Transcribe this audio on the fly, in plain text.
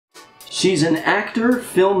She's an actor,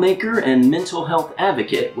 filmmaker, and mental health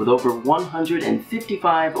advocate with over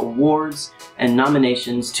 155 awards and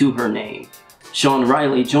nominations to her name. Shaun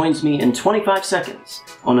Rylee joins me in 25 seconds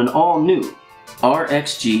on an all-new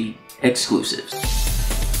RXG exclusive.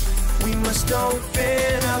 We must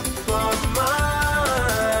open up our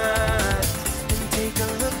minds and take a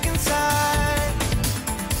look inside.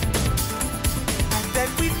 I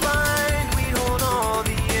bet we find we hold all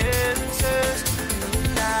the answers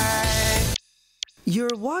tonight.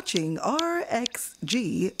 You're watching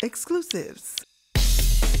RXG exclusives.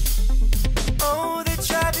 Oh, they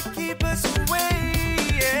tried to keep us away,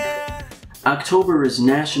 yeah. October is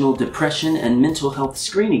National Depression and Mental Health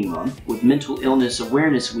Screening Month, with Mental Illness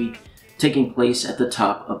Awareness Week taking place at the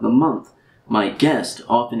top of the month. My guest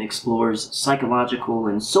often explores psychological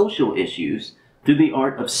and social issues through the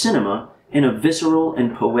art of cinema in a visceral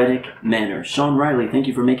and poetic manner. Shaun Rylee, thank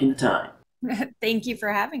you for making the time. Thank you for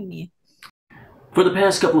having me. For the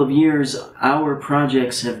past couple of years, our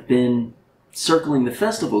projects have been circling the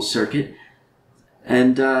festival circuit,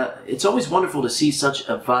 and it's always wonderful to see such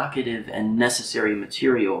evocative and necessary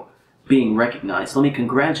material being recognized. Let me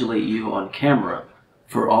congratulate you on camera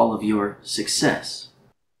for all of your success.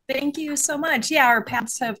 Thank you so much. Yeah, our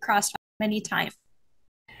paths have crossed many times.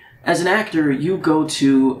 As an actor, you go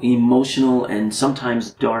to emotional and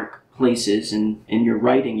sometimes dark places, and in your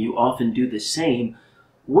writing you often do the same.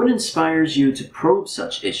 What inspires you to probe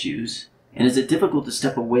such issues, and is it difficult to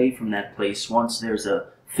step away from that place once there's a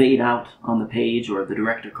fade out on the page or the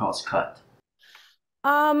director calls cut?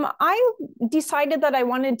 I decided that I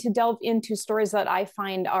wanted to delve into stories that I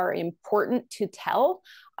find are important to tell.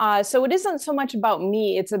 So it isn't so much about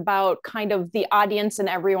me, it's about kind of the audience and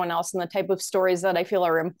everyone else and the type of stories that I feel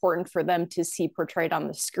are important for them to see portrayed on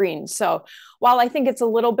the screen. So while I think it's a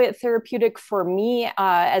little bit therapeutic for me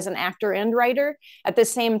as an actor and writer, at the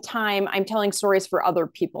same time, I'm telling stories for other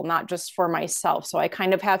people, not just for myself. So I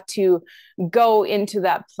kind of have to go into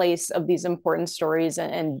that place of these important stories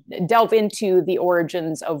and delve into the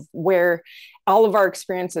origins of where all of our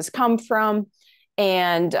experiences come from,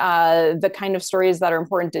 and the kind of stories that are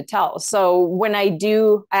important to tell. So when I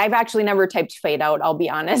do, I've actually never typed fade out, I'll be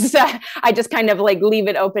honest. I just kind of like leave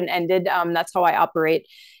it open-ended. That's how I operate.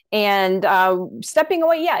 And stepping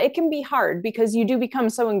away, yeah, it can be hard because you do become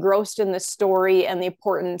so engrossed in the story and the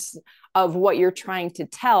importance of what you're trying to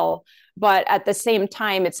tell. But at the same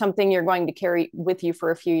time, it's something you're going to carry with you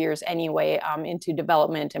for a few years anyway, into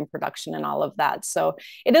development and production and all of that. So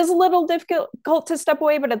it is a little difficult to step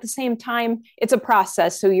away, but at the same time, it's a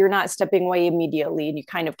process. So you're not stepping away immediately, and you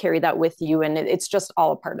kind of carry that with you, and it's just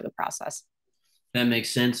all a part of the process. That makes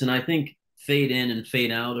sense. And I think fade in and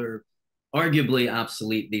fade out are arguably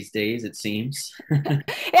obsolete these days, it seems.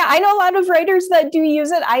 Yeah, I know a lot of writers that do use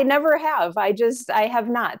it. I never have. I have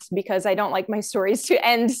not, because I don't like my stories to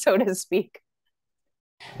end, so to speak.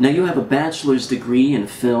 Now, you have a bachelor's degree in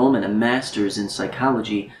film and a master's in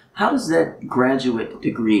psychology. How does that graduate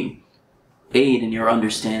degree aid in your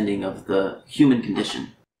understanding of the human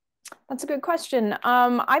condition? That's a good question.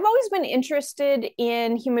 I've always been interested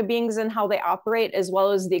in human beings and how they operate, as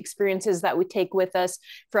well as the experiences that we take with us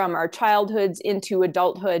from our childhoods into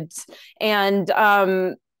adulthoods. And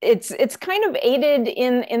it's kind of aided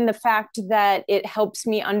in the fact that it helps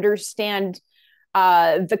me understand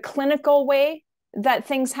the clinical way that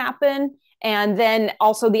things happen, and then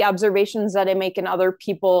also the observations that I make in other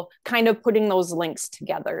people, kind of putting those links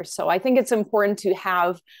together. So I think it's important to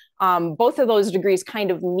have both of those degrees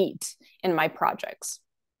kind of meet in my projects.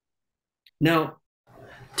 Now,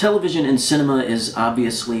 television and cinema is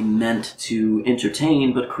obviously meant to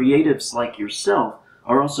entertain, but creatives like yourself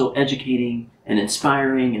are also educating and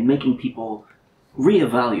inspiring and making people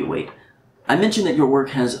reevaluate. I mentioned that your work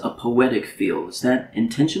has a poetic feel. Is that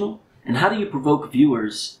intentional? And how do you provoke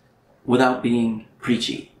viewers without being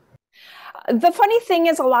preachy? The funny thing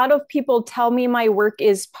is, a lot of people tell me my work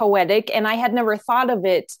is poetic, and I had never thought of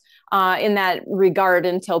it in that regard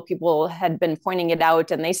until people had been pointing it out,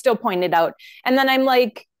 and they still point it out. And then I'm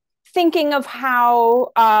like thinking of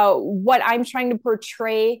how what I'm trying to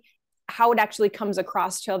portray, how it actually comes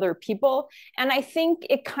across to other people. And I think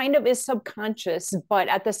it kind of is subconscious, but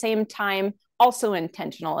at the same time, also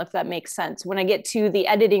intentional, if that makes sense. When I get to the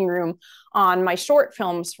editing room on my short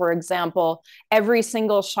films, for example, every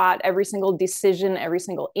single shot, every single decision, every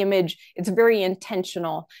single image, it's very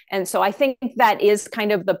intentional. And so I think that is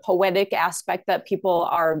kind of the poetic aspect that people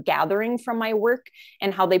are gathering from my work,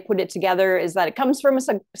 and how they put it together is that it comes from a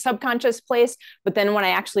subconscious place, but then when I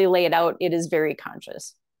actually lay it out, it is very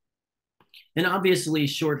conscious. And obviously,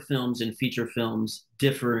 short films and feature films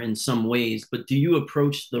differ in some ways, but do you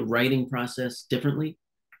approach the writing process differently?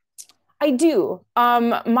 I do.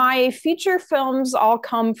 My feature films all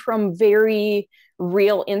come from very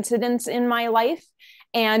real incidents in my life.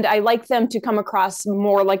 And I like them to come across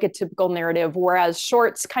more like a typical narrative, whereas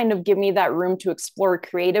shorts kind of give me that room to explore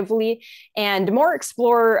creatively and more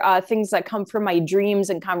explore things that come from my dreams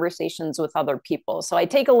and conversations with other people. So I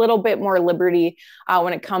take a little bit more liberty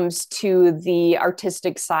when it comes to the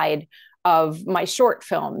artistic side of my short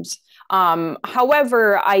films.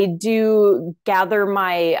 However, I do gather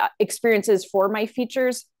my experiences for my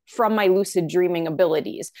features from my lucid dreaming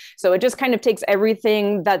abilities. So it just kind of takes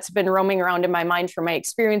everything that's been roaming around in my mind from my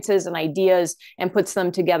experiences and ideas and puts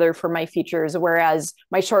them together for my features. Whereas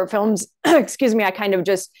my short films, excuse me, I kind of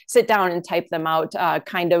just sit down and type them out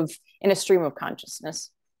kind of in a stream of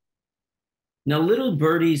consciousness. Now, little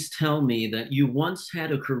birdies tell me that you once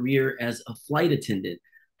had a career as a flight attendant.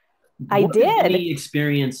 I What did. many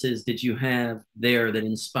experiences did you have there that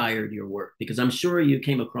inspired your work? Because I'm sure you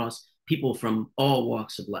came across people from all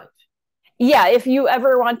walks of life. Yeah, if you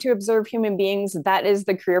ever want to observe human beings, that is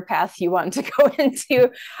the career path you want to go into,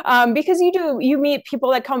 because you meet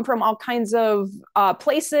people that come from all kinds of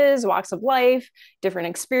places, walks of life, different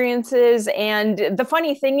experiences, and the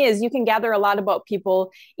funny thing is, you can gather a lot about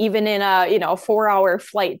people even in a 4-hour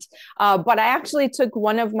flight. But I actually took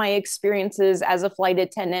one of my experiences as a flight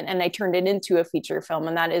attendant and I turned it into a feature film,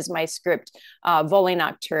 and that is my script, Volley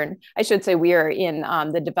Nocturne. I should say we are in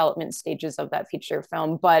the development stages of that feature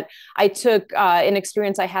film, but I took an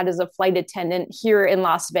experience I had as a flight attendant here in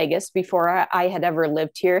Las Vegas before I had ever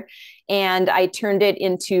lived here. And I turned it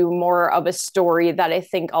into more of a story that I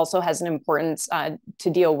think also has an importance to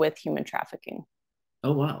deal with human trafficking.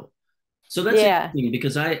 Oh, wow. So that's Yeah. interesting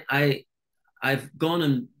because I've gone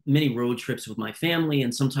on many road trips with my family,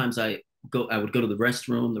 and sometimes I would go to the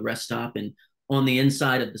restroom, the rest stop, and on the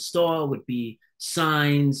inside of the stall would be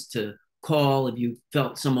signs to call if you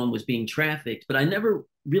felt someone was being trafficked. But I never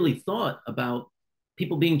really thought about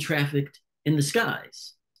people being trafficked in the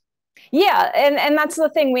skies. Yeah, and that's the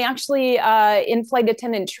thing. We actually, in flight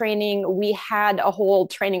attendant training, we had a whole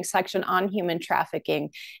training section on human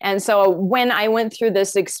trafficking. And so when I went through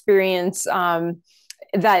this experience,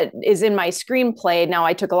 that is in my screenplay. Now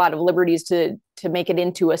I took a lot of liberties to make it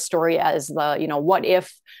into a story as what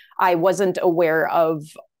if I wasn't aware of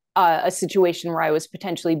a situation where I was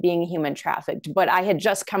potentially being human trafficked, but I had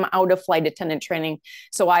just come out of flight attendant training.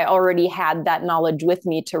 So I already had that knowledge with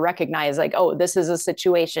me to recognize like, oh, this is a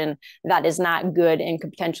situation that is not good and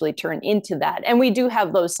could potentially turn into that. And we do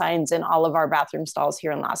have those signs in all of our bathroom stalls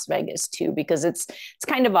here in Las Vegas too, because it's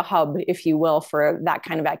kind of a hub, if you will, for that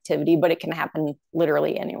kind of activity, but it can happen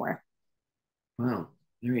literally anywhere. Wow,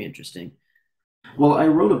 very interesting. Well, I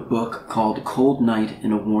wrote a book called Cold Night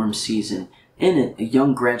in a Warm Season. In it, a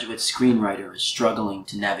young graduate screenwriter is struggling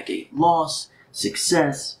to navigate loss,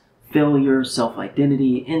 success, failure,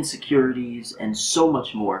 self-identity, insecurities, and so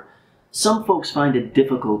much more. Some folks find it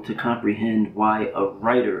difficult to comprehend why a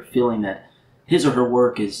writer feeling that his or her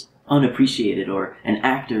work is unappreciated or an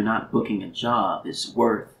actor not booking a job is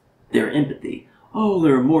worth their empathy. Oh,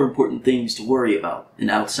 there are more important things to worry about,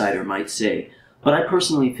 an outsider might say. But I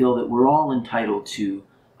personally feel that we're all entitled to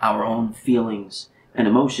our own feelings and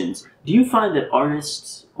emotions. Do you find that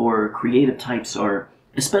artists or creative types are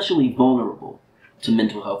especially vulnerable to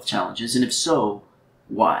mental health challenges? And if so,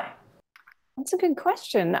 why? That's a good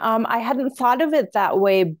question. I hadn't thought of it that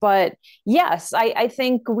way, but yes, I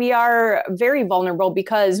think we are very vulnerable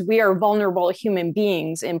because we are vulnerable human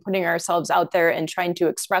beings in putting ourselves out there and trying to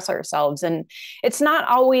express ourselves. And it's not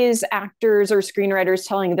always actors or screenwriters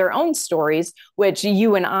telling their own stories, which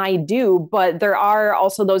you and I do, but there are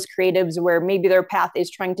also those creatives where maybe their path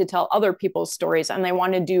is trying to tell other people's stories and they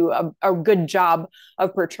want to do a good job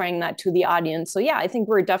of portraying that to the audience. So yeah, I think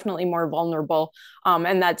we're definitely more vulnerable.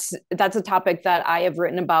 And that's a topic that I have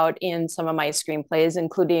written about in some of my screenplays,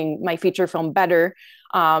 including my feature film Better,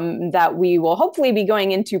 that we will hopefully be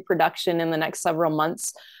going into production in the next several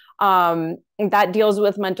months. That deals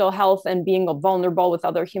with mental health and being vulnerable with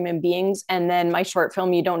other human beings. And then my short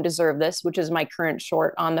film, You Don't Deserve This, which is my current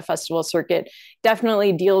short on the festival circuit,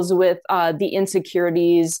 definitely deals with the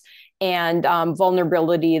insecurities and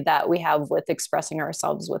vulnerability that we have with expressing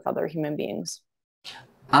ourselves with other human beings.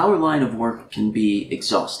 Our line of work can be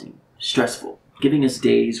exhausting, stressful, giving us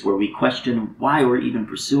days where we question why we're even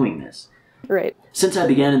pursuing this. Right. Since I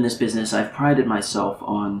began in this business, I've prided myself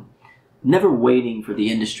on never waiting for the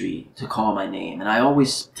industry to call my name. And I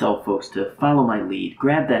always tell folks to follow my lead,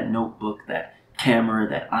 grab that notebook, that camera,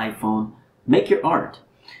 that iPhone, make your art.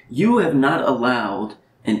 You have not allowed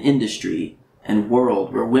an industry and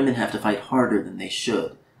world where women have to fight harder than they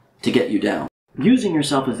should to get you down. Using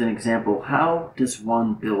yourself as an example, how does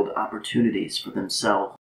one build opportunities for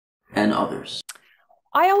themselves and others?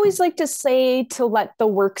 I always like to say to let the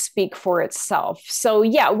work speak for itself. So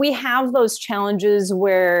yeah, we have those challenges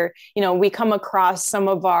where, we come across some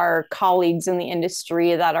of our colleagues in the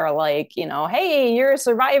industry that are like, hey, you're a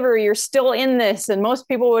survivor, you're still in this. And most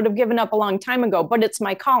people would have given up a long time ago, but it's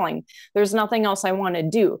my calling. There's nothing else I want to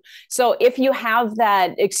do. So if you have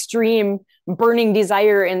that extreme burning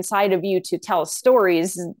desire inside of you to tell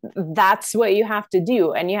stories, that's what you have to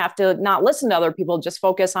do. And you have to not listen to other people, just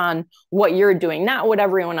focus on what you're doing, not what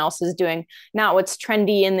everyone else is doing, not what's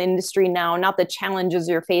trendy in the industry now, not the challenges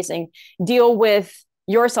you're facing. Deal with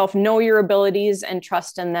yourself, know your abilities and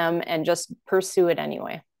trust in them, and just pursue it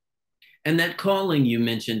anyway. And that calling you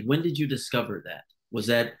mentioned, when did you discover that? Was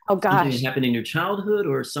that Oh something gosh. that happened in your childhood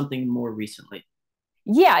or something more recently?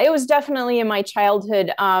 Yeah, it was definitely in my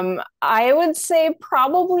childhood. I would say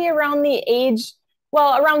probably around the age,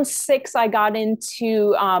 well, around 6, I got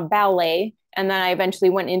into ballet, and then I eventually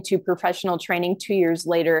went into professional training 2 years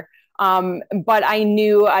later. But I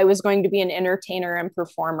knew I was going to be an entertainer and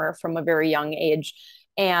performer from a very young age.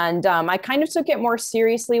 And I kind of took it more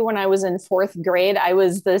seriously when I was in 4th grade. I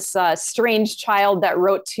was this strange child that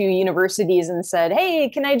wrote to universities and said, hey,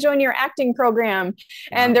 can I join your acting program?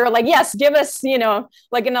 And Wow. they were like, yes, give us,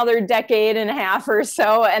 like another decade and a half or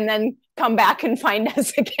so, and then come back and find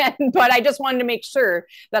us again. But I just wanted to make sure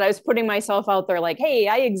that I was putting myself out there like, hey,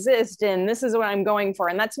 I exist and this is what I'm going for.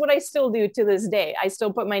 And that's what I still do to this day. I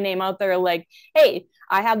still put my name out there like, hey,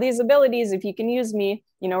 I have these abilities. If you can use me,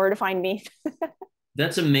 you know where to find me.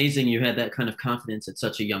 That's amazing you had that kind of confidence at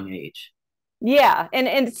such a young age. Yeah. And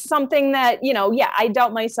it's something that, yeah, I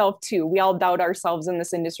doubt myself too. We all doubt ourselves in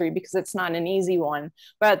this industry because it's not an easy one.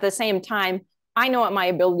 But at the same time, I know what my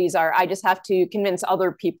abilities are. I just have to convince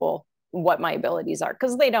other people what my abilities are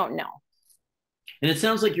because they don't know. And it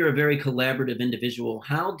sounds like you're a very collaborative individual.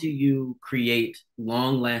 How do you create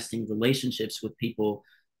long-lasting relationships with people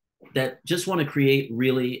that just want to create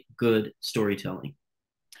really good storytelling?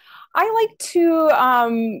 I like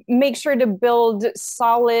to make sure to build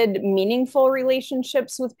solid, meaningful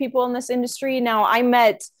relationships with people in this industry. Now, I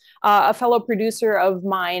met a fellow producer of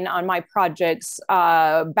mine on my projects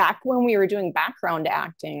back when we were doing background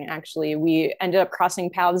acting. Actually, we ended up crossing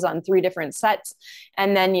paths on 3 different sets.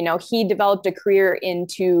 And then, he developed a career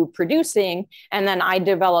into producing. And then I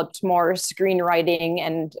developed more screenwriting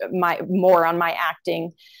and more on my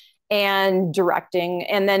acting and directing.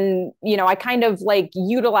 And then, I kind of like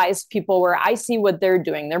utilize people where I see what they're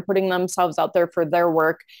doing. They're putting themselves out there for their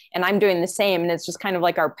work, and I'm doing the same. And it's just kind of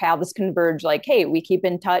like our paths converge, like, hey, we keep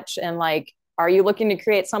in touch, and like, are you looking to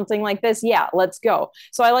create something like this? Yeah, let's go.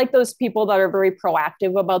 So I like those people that are very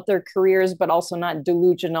proactive about their careers, but also not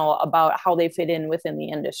delusional about how they fit in within the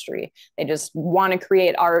industry. They just want to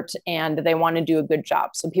create art and they want to do a good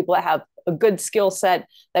job. So people that have a good skill set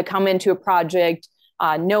that come into a project,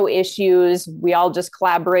 no issues. We all just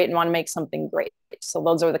collaborate and want to make something great. So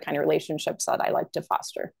those are the kind of relationships that I like to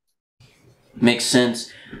foster. Makes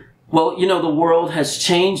sense. Well, the world has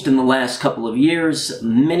changed in the last couple of years.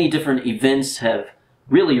 Many different events have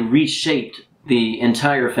really reshaped the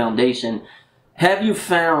entire foundation. Have you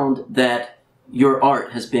found that your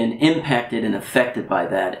art has been impacted and affected by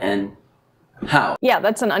that, and how? Yeah,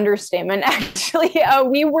 that's an understatement. Actually,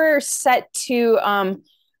 we were set to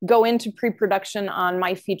go into pre-production on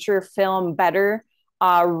my feature film Better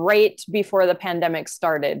right before the pandemic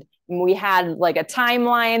started. We had like a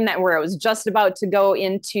timeline where it was just about to go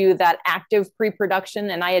into that active pre-production,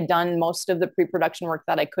 and I had done most of the pre-production work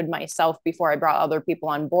that I could myself before I brought other people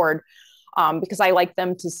on board. Because I like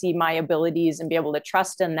them to see my abilities and be able to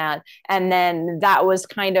trust in that. And then that was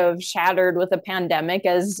kind of shattered with a pandemic,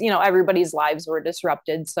 as everybody's lives were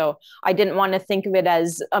disrupted. So I didn't want to think of it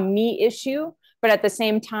as a me issue, but at the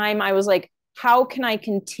same time, I was like, how can I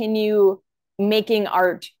continue making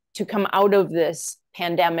art to come out of this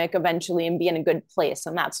pandemic eventually and be in a good place?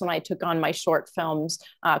 And that's when I took on my short films,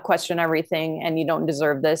 Question Everything and You Don't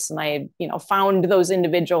Deserve This. And I, found those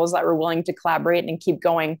individuals that were willing to collaborate and keep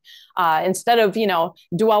going. Instead of,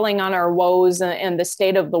 dwelling on our woes and the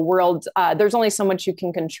state of the world, there's only so much you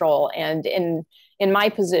can control. And in my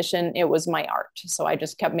position, it was my art. So I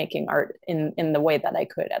just kept making art in the way that I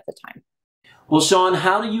could at the time. Well, Shaun,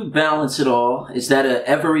 how do you balance it all? Is that a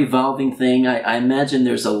ever-evolving thing? I imagine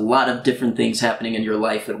there's a lot of different things happening in your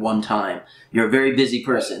life at one time. You're a very busy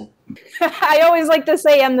person. I always like to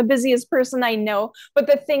say I'm the busiest person I know, but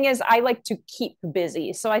the thing is I like to keep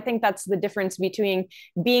busy. So I think that's the difference between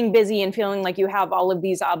being busy and feeling like you have all of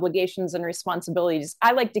these obligations and responsibilities.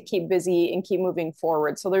 I like to keep busy and keep moving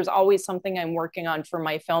forward. So there's always something I'm working on for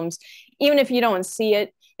my films. Even if you don't see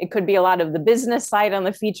it, it could be a lot of the business side on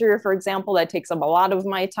the feature, for example, that takes up a lot of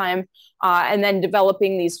my time. And then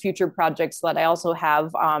developing these future projects that I also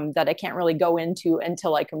have that I can't really go into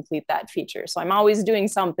until I complete that feature. So I'm always doing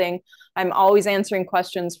something. I'm always answering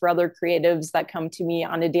questions for other creatives that come to me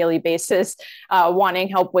on a daily basis, wanting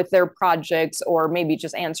help with their projects, or maybe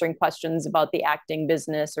just answering questions about the acting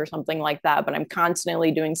business or something like that. But I'm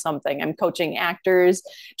constantly doing something. I'm coaching actors,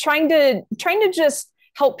 trying to just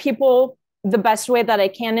help people the best way that I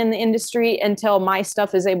can in the industry until my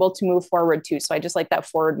stuff is able to move forward too. So I just like that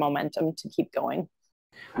forward momentum to keep going.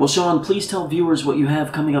 Well, Shaun, please tell viewers what you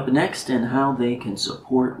have coming up next and how they can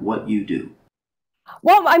support what you do.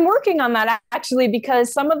 Well, I'm working on that actually,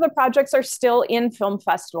 because some of the projects are still in film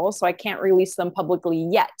festivals, so I can't release them publicly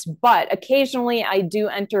yet. But occasionally I do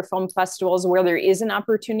enter film festivals where there is an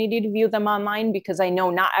opportunity to view them online, because I know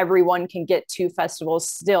not everyone can get to festivals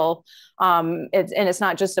still. And it's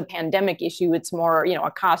not just a pandemic issue, it's more,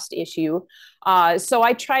 a cost issue. So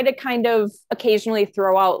I try to kind of occasionally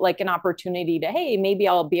throw out like an opportunity to, hey, maybe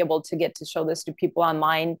I'll be able to get to show this to people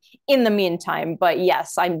online in the meantime. But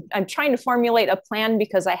yes, I'm trying to formulate a plan,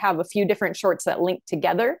 because I have a few different shorts that link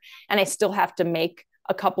together and I still have to make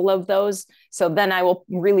a couple of those. So then I will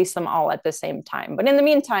release them all at the same time. But in the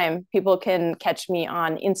meantime, people can catch me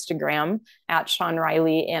on Instagram at Shaun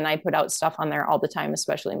Rylee, and I put out stuff on there all the time,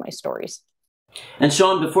 especially my stories. And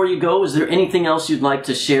Shaun, before you go, is there anything else you'd like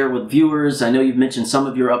to share with viewers? I know you've mentioned some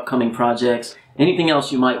of your upcoming projects. Anything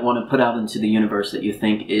else you might want to put out into the universe that you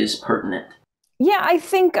think is pertinent? Yeah, I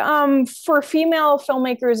think for female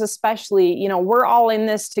filmmakers especially, we're all in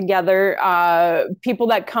this together. People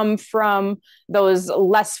that come from those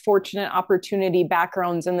less fortunate opportunity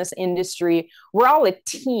backgrounds in this industry, we're all a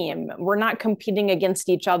team. We're not competing against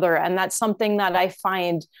each other. And that's something that I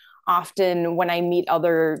find often when I meet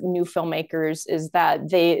other new filmmakers, is that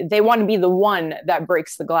they want to be the one that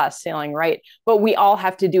breaks the glass ceiling, right? But we all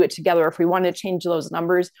have to do it together. If we want to change those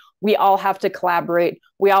numbers, we all have to collaborate.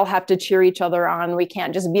 We all have to cheer each other on. We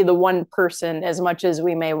can't just be the one person as much as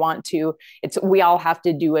we may want to. We all have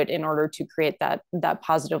to do it in order to create that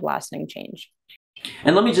positive, lasting change.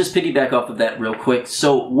 And let me just piggyback off of that real quick.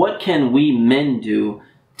 So what can we men do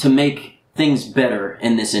to make things better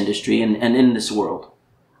in this industry and in this world?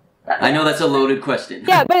 I know that's a loaded question.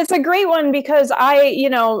 Yeah, but it's a great one, because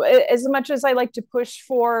as much as I like to push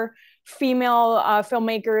for female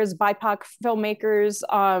filmmakers, BIPOC filmmakers,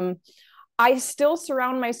 I still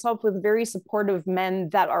surround myself with very supportive men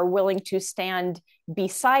that are willing to stand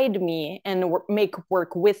beside me and make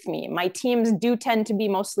work with me. My teams do tend to be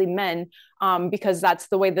mostly men, because that's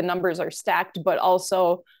the way the numbers are stacked, but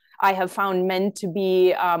also I have found men to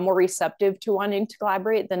be more receptive to wanting to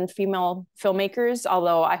collaborate than female filmmakers,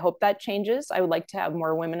 although I hope that changes. I would like to have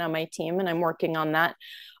more women on my team, and I'm working on that.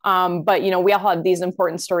 But, we all have these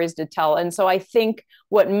important stories to tell. And so I think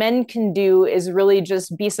what men can do is really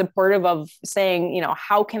just be supportive of saying,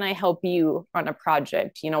 how can I help you on a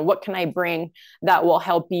project? What can I bring that will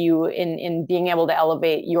help you in being able to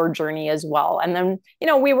elevate your journey as well? And then,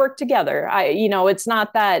 we work together. It's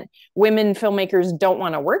not that women filmmakers don't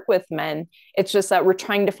want to work with men. It's just that we're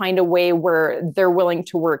trying to find a way where they're willing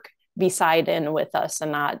to work beside and with us,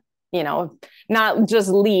 and not just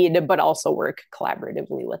lead, but also work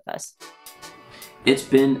collaboratively with us. It's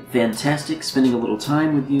been fantastic spending a little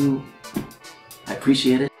time with you. I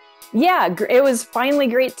appreciate it. Yeah, it was finally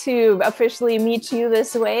great to officially meet you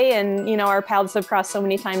this way. And, our paths have crossed so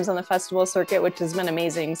many times on the festival circuit, which has been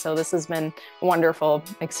amazing. So this has been a wonderful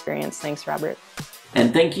experience. Thanks, Robert.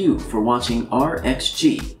 And thank you for watching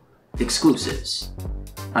RXG Exclusives.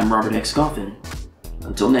 I'm Robert X. Golphin.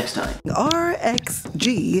 Until next time.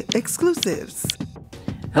 RXG Exclusives.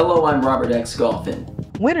 Hello, I'm Robert X. Golphin.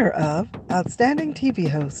 Winner of Outstanding TV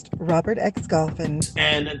Host, Robert X. Golphin.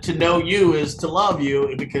 And to know you is to love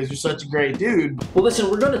you, because you're such a great dude. Well, listen,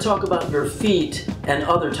 we're going to talk about your feet and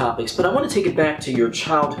other topics, but I want to take it back to your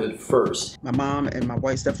childhood first. My mom and my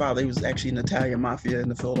white stepfather, he was actually in the Italian mafia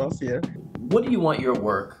in Philadelphia. What do you want your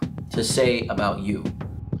work to say about you?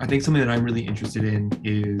 I think something that I'm really interested in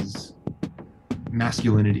is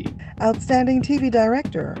masculinity. Outstanding TV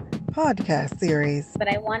Director, podcast series. But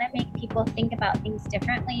I want to make people think about things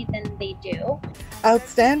differently than they do.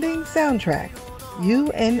 Outstanding Soundtrack,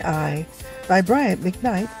 You and I by Bryant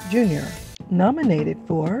McKnight Jr. Nominated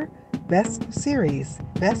for Best Series,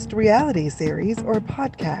 Best Reality Series or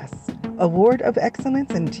Podcast, Award of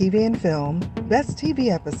Excellence in TV and Film, Best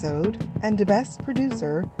TV Episode, and Best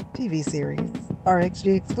Producer TV Series.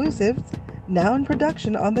 RXG exclusives, now in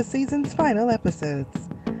production on the season's final episodes.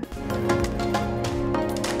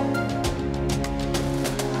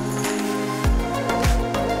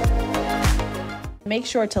 Make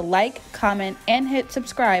sure to like, comment, and hit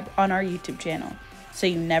subscribe on our YouTube channel so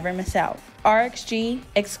you never miss out. RXG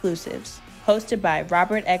exclusives, hosted by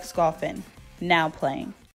Robert X. Golphin, now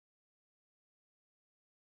playing.